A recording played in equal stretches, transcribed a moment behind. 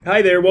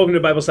Hi there, welcome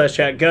to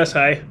Bible/Chat. Gus,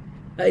 hi.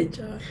 Hi,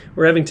 John.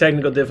 We're having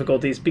technical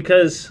difficulties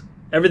because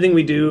everything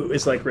we do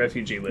is like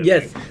refugee living.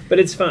 Yes. But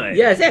it's fine.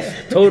 Yes,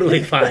 that's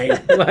totally fine.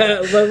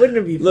 Why wouldn't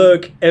it be fine?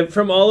 Look,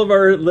 from all of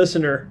our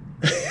listener...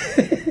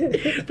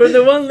 From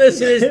the one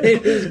listener,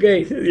 it was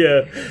great.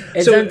 Yeah.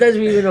 And sometimes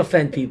we even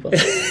offend people.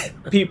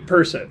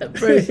 Person.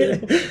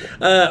 Person.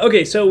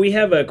 Okay, so we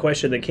have a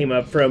question that came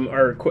up from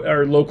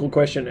our local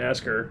question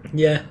asker.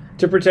 Yeah.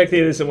 To protect the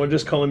innocent, we'll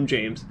just call him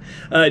James.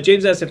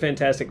 James asked a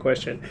fantastic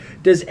question.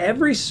 Does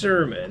every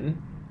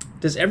sermon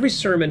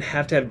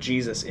have to have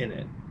Jesus in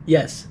it?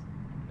 Yes.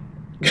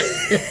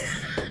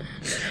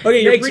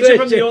 Okay, you're preaching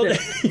from the old...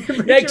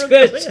 Next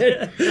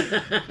question.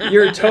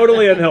 You're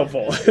totally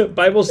unhelpful.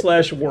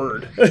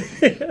 Bible/word.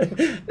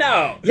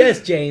 No.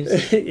 Yes,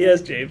 James.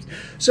 Yes, James.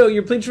 So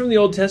you're preaching from the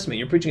Old Testament.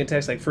 You're preaching a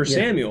text like 1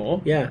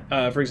 Samuel,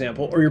 for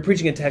example, or you're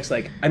preaching a text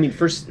like,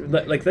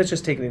 let's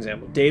just take an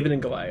example. David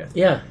and Goliath.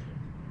 Yeah.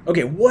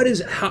 Okay,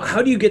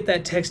 how do you get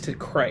that text to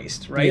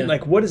Christ, right? Yeah.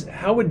 Like,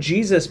 how would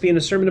Jesus be in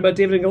a sermon about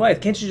David and Goliath?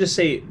 Can't you just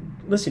say,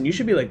 listen, you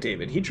should be like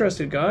David. He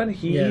trusted God.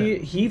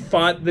 He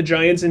fought the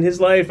giants in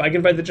his life. I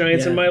can fight the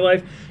giants in my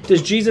life.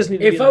 Does Jesus need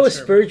to be in If I was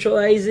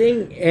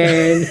spiritualizing,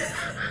 and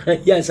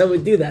yes, I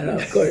would do that,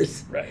 of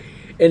course. Right.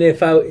 And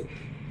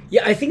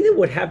I think that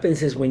what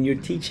happens is when you're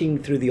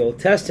teaching through the Old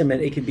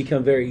Testament, it can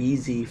become very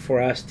easy for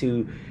us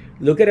to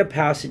look at a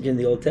passage in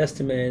the Old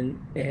Testament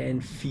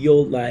and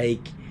feel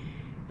like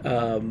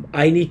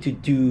I need to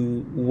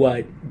do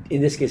what,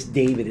 in this case,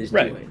 David is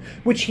doing.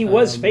 Which he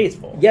was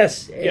faithful.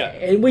 Yes. Yeah.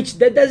 And which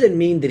that doesn't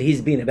mean that he's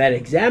being a bad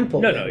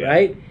example. No,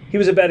 right? He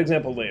was a bad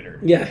example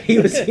later. Yeah, he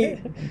was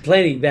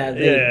plenty bad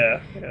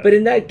later. Yeah. But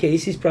in that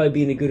case, he's probably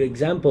being a good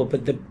example.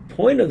 But the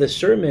point of the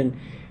sermon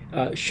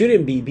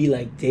shouldn't be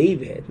like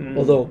David,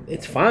 although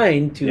it's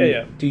fine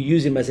to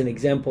use him as an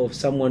example of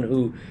someone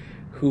who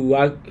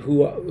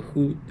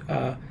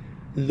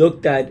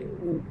looked at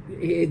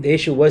the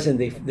issue wasn't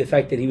the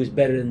fact that he was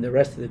better than the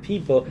rest of the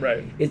people.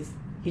 Right.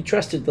 He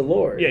trusted the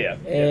Lord.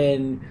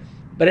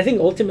 But I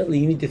think ultimately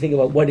you need to think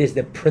about what is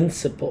the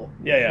principle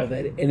of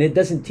it, and it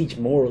doesn't teach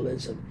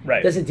moralism. Right.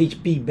 It doesn't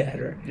teach be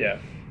better. Yeah.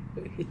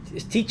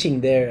 It's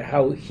teaching there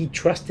how he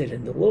trusted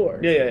in the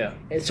Lord. Yeah.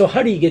 And so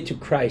how do you get to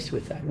Christ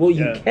with that? Well,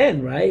 you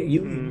can, right?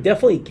 You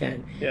definitely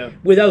can. Yeah.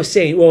 Without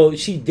saying, well,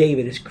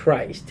 David is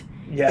Christ.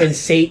 Yeah. And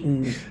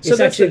Satan is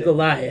actually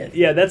Goliath.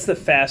 Yeah, that's the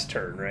fast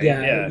turn, right?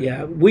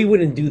 Yeah. We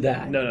wouldn't do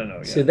that. No.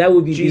 Yeah. So that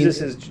would be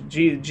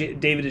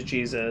David is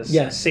Jesus.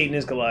 Yeah. Satan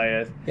is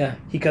Goliath. Yeah.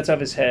 He cuts off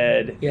his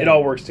head. Yeah. It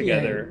all works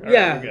together.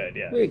 Yeah. We're good.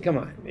 Yeah. Wait, come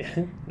on.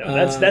 No,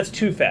 that's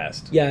too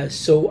fast. Yeah.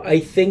 So I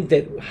think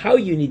that how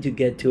you need to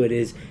get to it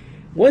is,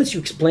 once you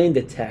explain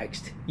the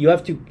text, you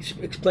have to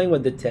explain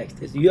what the text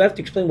is. You have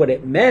to explain what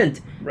it meant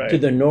to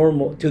the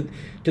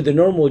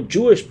normal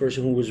Jewish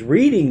person who was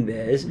reading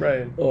this,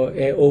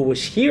 or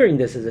was hearing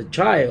this as a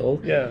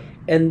child. Yeah.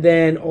 And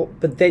then,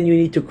 but then you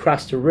need to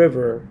cross the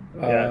river,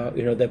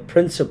 the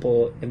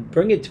principle, and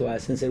bring it to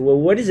us and say, well,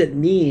 what does it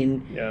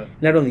mean? Yeah.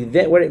 Not only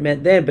that, what it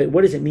meant then, but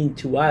what does it mean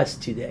to us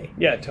today?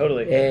 Yeah,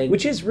 totally. And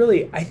which is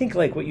really, I think,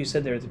 like what you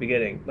said there at the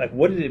beginning. Like,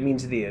 what did it mean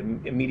to the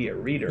immediate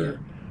reader? Yeah.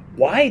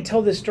 Why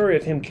tell this story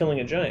of him killing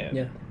a giant?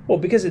 Yeah. Well,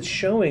 because it's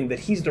showing that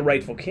he's the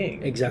rightful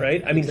king. Exactly.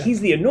 Right? I mean, he's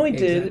the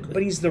anointed,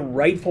 but he's the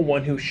rightful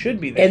one who should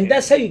be the king. And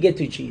that's how you get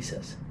to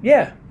Jesus.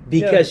 Yeah.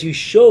 Because you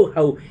show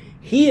how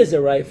he is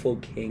the rightful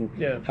king.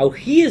 Yeah. How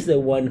he is the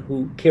one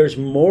who cares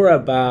more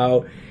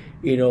about,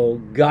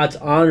 God's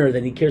honor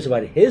than he cares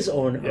about his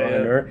own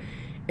honor. Yeah.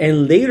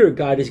 And later,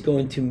 God is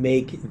going to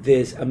make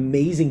this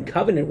amazing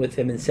covenant with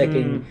him in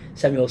 2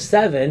 Samuel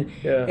 7.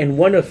 Yeah. And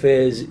one of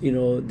his,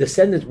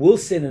 descendants will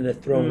sit on the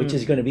throne, which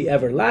is going to be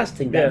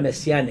everlasting, that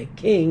messianic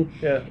king.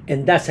 Yeah.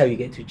 And that's how you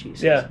get to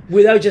Jesus. Yeah.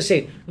 Without just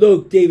saying,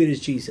 look, David is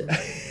Jesus.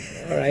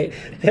 All right?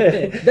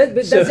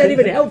 That's not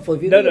even helpful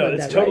if you think about that.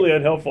 No, it's totally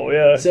unhelpful,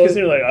 yeah. Because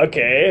you're like,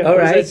 okay. All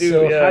right,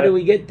 how do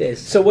we get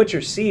this? So what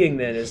you're seeing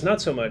then is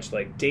not so much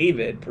like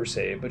David per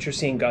se, but you're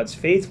seeing God's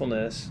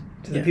faithfulness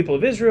to the people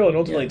of Israel and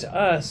ultimately to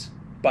us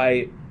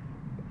by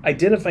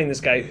identifying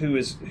this guy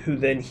who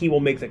then he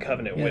will make the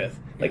covenant with.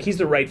 Like he's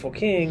the rightful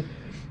king.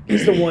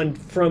 He's the one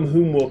from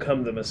whom will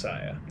come the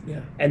Messiah.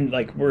 Yeah. And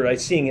like we're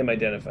seeing him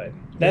identified.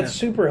 That's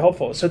super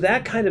helpful. So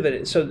that kind of an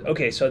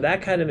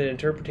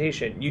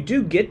interpretation, you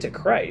do get to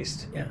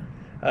Christ.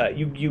 Yeah.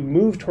 You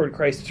move toward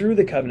Christ through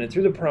the covenant,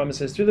 through the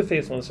promises, through the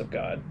faithfulness of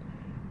God.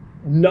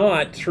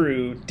 Not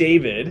through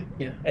David,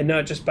 and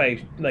not just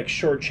by like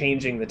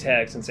shortchanging the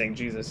text and saying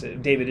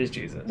David is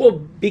Jesus. Well,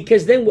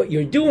 because then what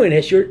you're doing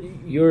is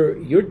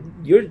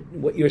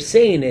what you're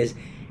saying is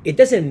it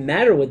doesn't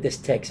matter what this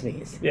text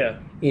means. Yeah.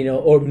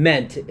 Or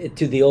meant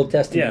to the Old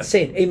Testament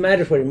saint. It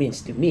matters what it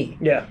means to me.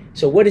 Yeah.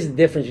 So what is the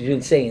difference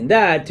between saying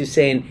that to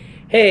saying,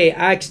 hey,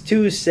 Acts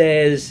 2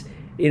 says,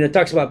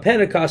 talks about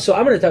Pentecost, so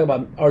I'm going to talk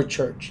about our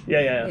church.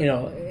 Yeah.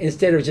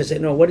 Instead of just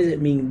saying, no, what does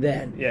it mean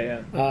then?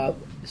 Yeah.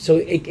 So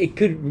it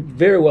could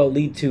very well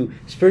lead to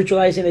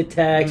spiritualizing the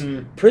text,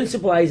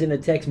 principalizing the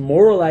text,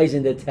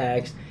 moralizing the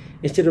text,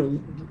 instead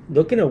of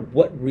looking at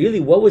what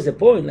was the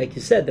point. Like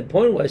you said, the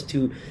point was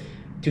to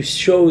to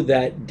show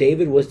that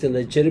David was the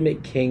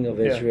legitimate king of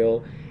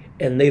Israel,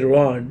 and later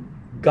on,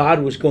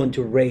 God was going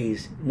to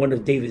raise one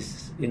of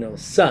David's,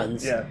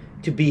 sons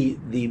to be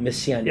the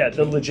Messianic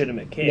king. The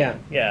legitimate king.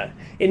 Yeah.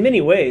 In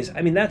many ways,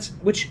 I mean, that's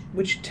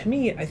which to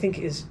me I think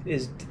is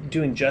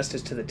doing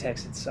justice to the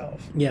text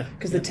itself. Yeah.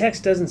 Because the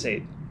text doesn't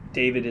say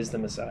David is the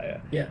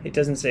Messiah. Yeah. It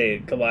doesn't say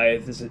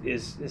Goliath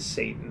is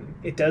Satan.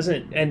 It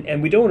doesn't,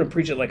 and we don't want to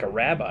preach it like a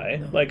rabbi,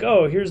 like,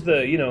 oh, here's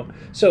the,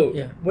 So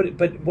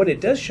what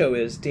it does show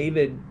is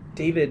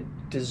David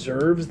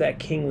deserves that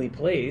kingly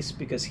place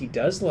because he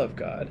does love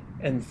God,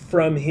 and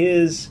from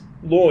his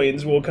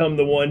loins will come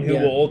the one who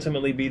will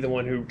ultimately be the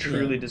one who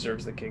truly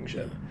deserves the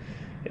kingship.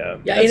 Yeah,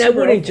 and I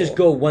wouldn't just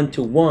go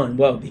 1-to-1.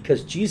 Well,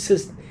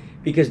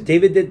 because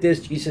David did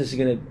this, Jesus is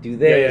going to do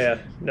this.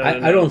 No.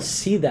 I don't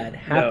see that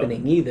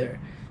happening either.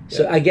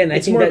 So again,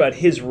 it's more about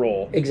his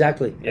role.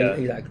 Exactly. Yeah.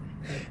 Exactly.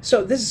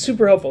 So this is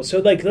super helpful. So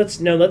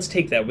let's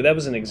take that. That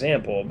was an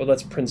example, but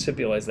let's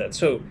principialize that.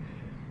 So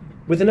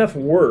with enough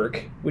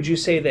work, would you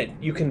say that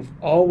you can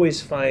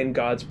always find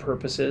God's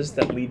purposes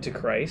that lead to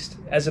Christ,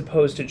 as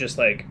opposed to just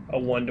like a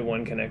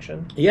 1-to-1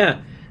 connection?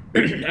 Yeah,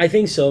 I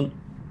think so.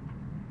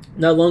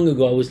 Not long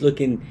ago, we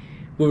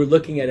were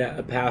looking at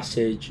a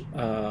passage.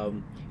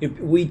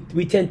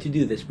 We tend to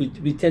do this.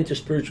 We tend to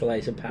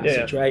spiritualize a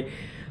passage, right?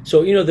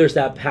 So there's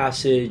that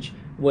passage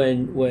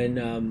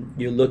when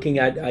you're looking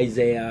at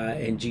Isaiah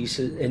and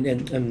Jesus,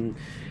 and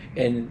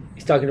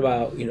he's talking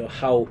about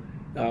how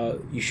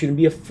you shouldn't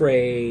be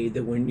afraid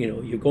that when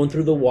you're going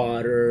through the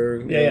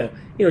water.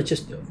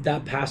 Just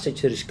that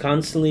passage that is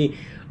constantly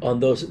on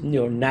those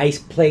nice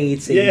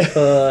plates that you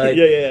put.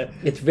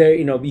 It's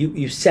very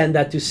you send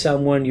that to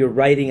someone. You're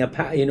writing a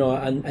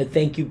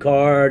thank you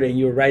card, and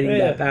you're writing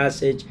that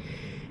passage.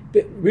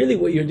 But really,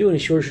 what you're doing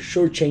is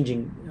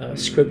shortchanging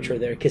scripture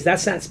there, because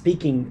that's not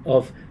speaking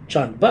of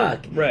John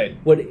Buck. Right.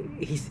 What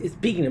he's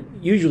speaking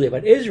usually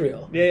about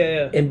Israel.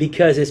 And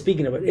because it's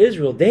speaking about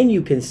Israel, then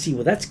you can see,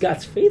 well, that's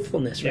God's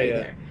faithfulness right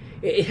there.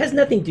 It has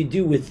nothing to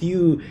do with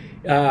you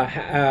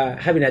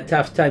having a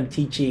tough time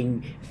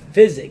teaching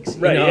physics.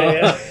 Right.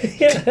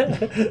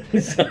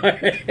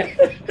 Sorry.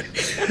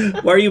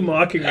 Why are you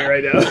mocking me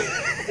right now?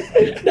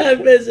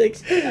 Not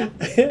physics.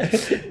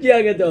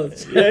 Young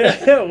adults.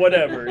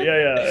 Whatever.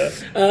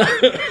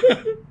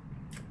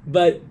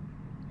 But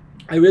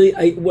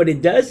what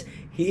it does,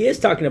 he is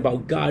talking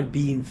about God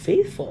being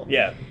faithful.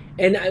 Yeah.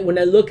 And when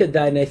I look at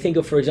that, and I think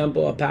of, for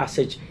example, a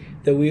passage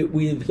that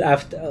we've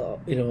left,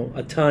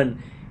 a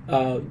ton,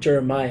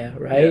 Jeremiah,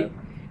 right?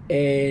 Yeah.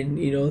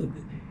 And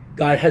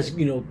God has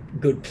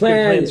good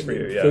plans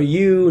for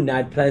you,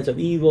 not plans of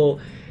evil.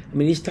 I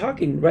mean, he's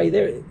talking right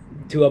there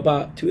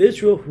to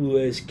Israel, who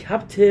is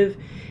captive,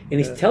 and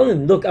he's telling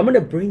them, look, I'm going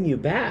to bring you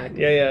back.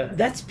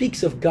 That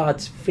speaks of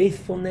God's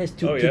faithfulness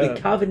to the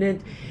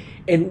covenant.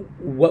 And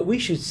what we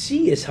should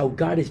see is how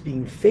God is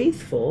being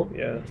faithful,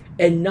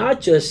 and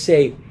not just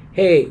say,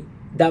 hey,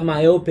 that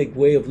myopic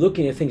way of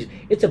looking at things.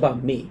 It's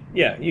about me.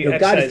 Yeah,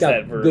 God has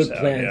got good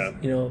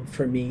plans,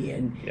 for me,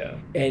 and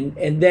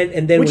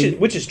then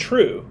which is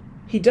true.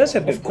 He does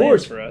have good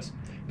plans for us.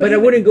 But I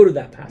wouldn't go to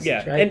that passage.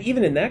 Yeah, right? And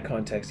even in that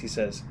context, he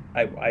says,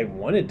 I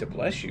wanted to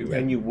bless you,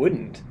 and you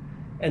wouldn't.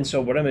 And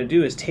so what I'm going to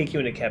do is take you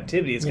into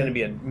captivity. It's going to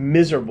be a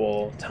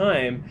miserable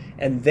time,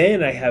 and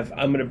then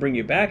I'm going to bring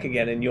you back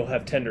again, and you'll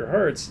have tender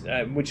hearts,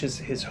 which is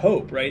his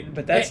hope, right?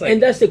 But that's and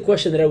that's the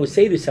question that I would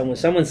say to someone.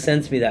 Someone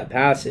sends me that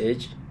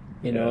passage,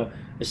 or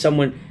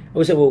someone. I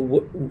would say, well,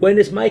 when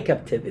is my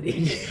captivity?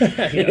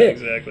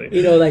 Exactly.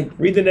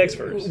 Read the next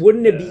verse.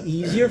 Wouldn't it be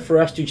easier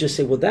for us to just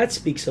say, well, that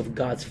speaks of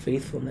God's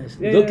faithfulness.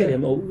 Look at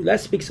him. Oh,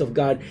 that speaks of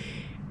God.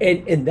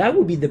 And that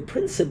would be the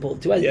principle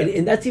to us.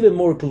 And that's even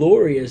more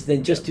glorious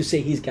than just to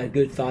say he's got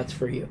good thoughts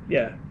for you.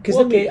 Yeah.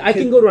 I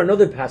can go to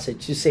another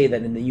passage to say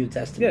that in the New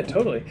Testament. Yeah,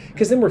 totally.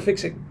 Because then we're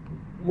fixing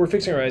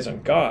our eyes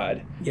on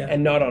God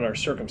and not on our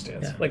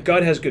circumstance. Yeah. Like,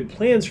 God has good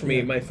plans for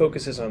me. My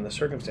focus is on the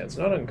circumstance,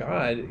 not on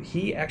God.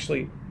 He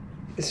actually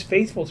is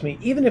faithful to me,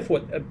 even if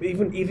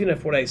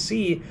what I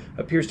see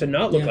appears to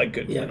not look like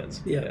good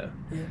plans. Yeah.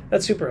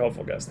 That's super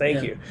helpful, Gus.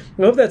 Thank you.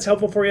 I hope that's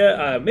helpful for you.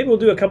 Maybe we'll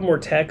do a couple more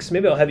texts.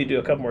 Maybe I'll have you do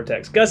a couple more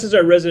texts. Gus is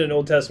our resident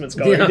Old Testament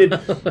scholar.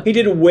 He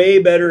did way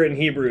better in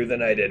Hebrew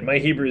than I did. My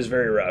Hebrew is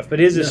very rough, but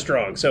his is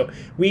strong. So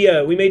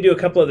we may do a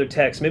couple other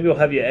texts. Maybe we'll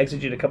have you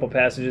exegete a couple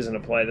passages and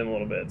apply them a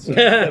little bit. So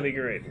that'd be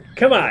great.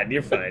 Come on,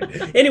 you're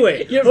fine.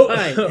 Anyway, you're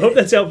fine. Hope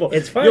that's helpful.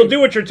 It's fine. You'll do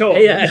what you're told.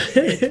 Yeah.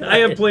 I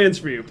have plans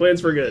for you. Plans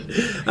for good.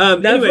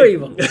 Not for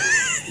evil.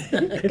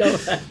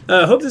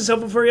 Hope this is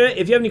helpful for you.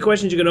 If you have any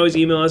questions, you can always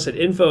email us at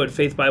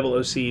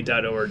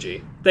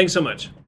info@faithbibleoc.org. Thanks so much.